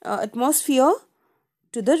atmosphere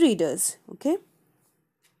to the readers. Okay,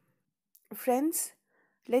 friends,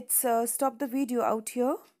 let's stop the video out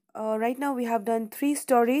here. Right now we have done 3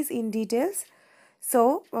 stories in details,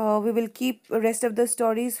 so we will keep the rest of the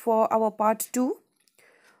stories for our part 2.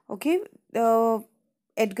 Okay,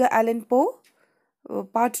 Edgar Allan Poe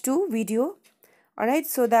part 2 video. Alright,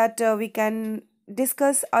 so that we can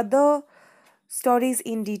discuss other stories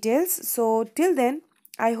in details. So till then,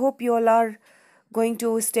 I hope you all are going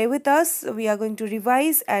to stay with us. We are going to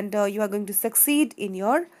revise, and you are going to succeed in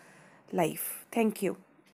your life. Thank you.